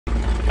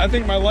I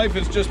think my life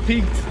has just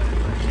peaked.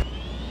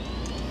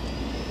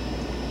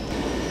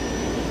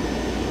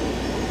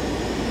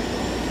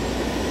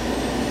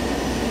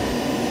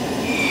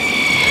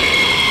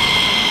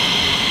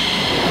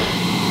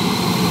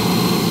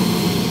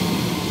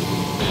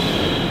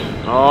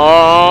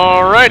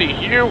 Alrighty,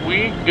 here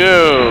we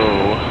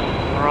go.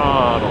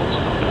 Throttles.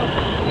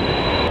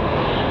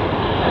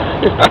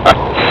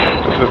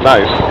 This is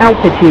nice.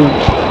 Altitude.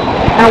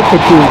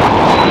 Altitude.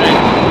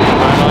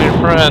 Finally, your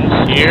friends.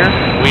 Here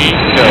we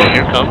go.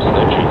 Here comes the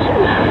cheese.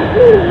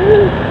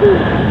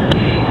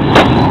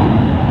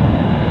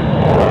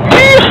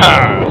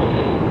 Yeehaw!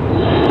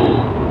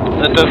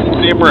 That doesn't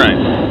seem right.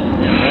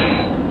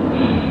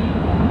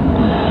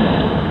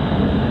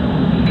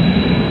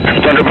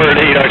 Thunderbird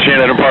 8,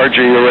 Oceana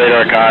departure, your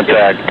radar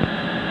contact.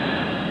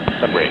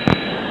 Thunderbird.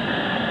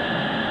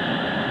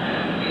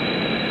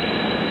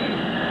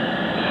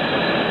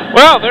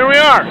 Well, there we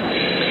are.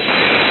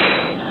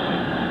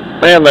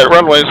 Man, that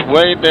runway's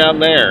way down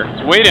there.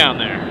 It's way down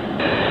there.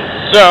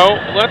 So,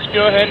 let's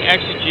go ahead and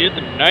execute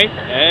the knife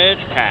edge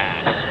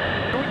pass.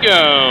 Here we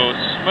go.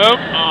 Smoke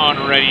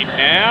on ready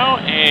now,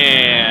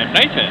 and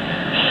knife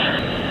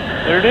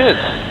edge. There it is.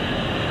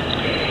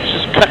 It's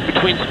just cut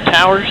between some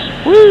towers.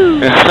 Woo!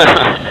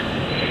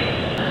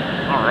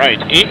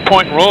 Alright,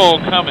 8-point roll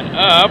coming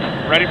up.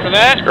 Ready for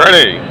that?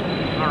 Ready.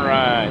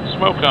 Alright,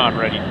 smoke on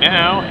ready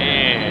now,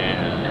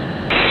 and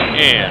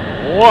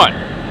 1,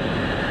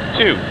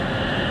 2,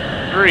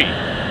 3,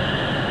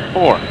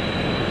 4,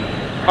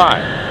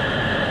 5,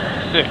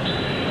 6,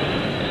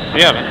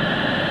 7,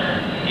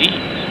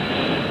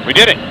 8. We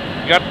did it.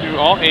 We got through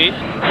all 8.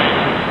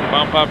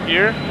 Bump up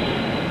here.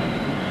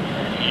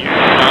 Here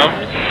comes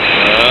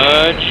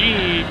the G.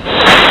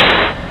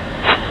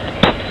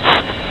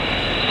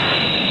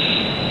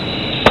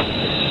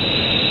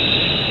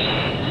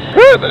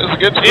 Woo, that was a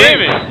good speed.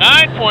 David,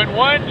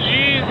 9.1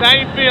 G's. How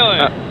you feeling?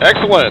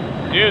 Excellent.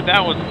 Dude,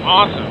 that was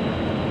awesome.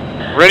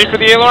 Ready for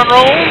the aileron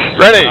roll?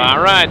 Ready.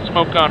 All right,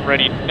 smoke on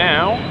ready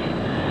now.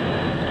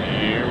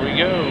 Here we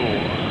go.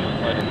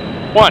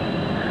 1,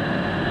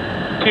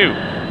 2,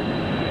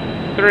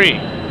 3,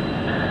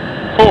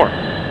 4.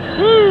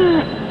 Woo!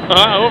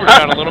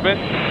 Overshot a little bit.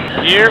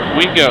 Here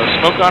we go.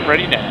 Smoke on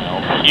ready now.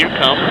 Here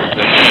comes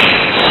the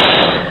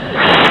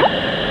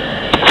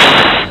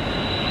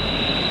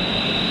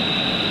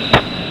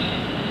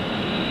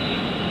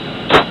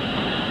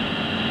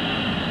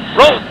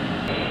roll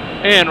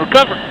and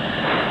recover.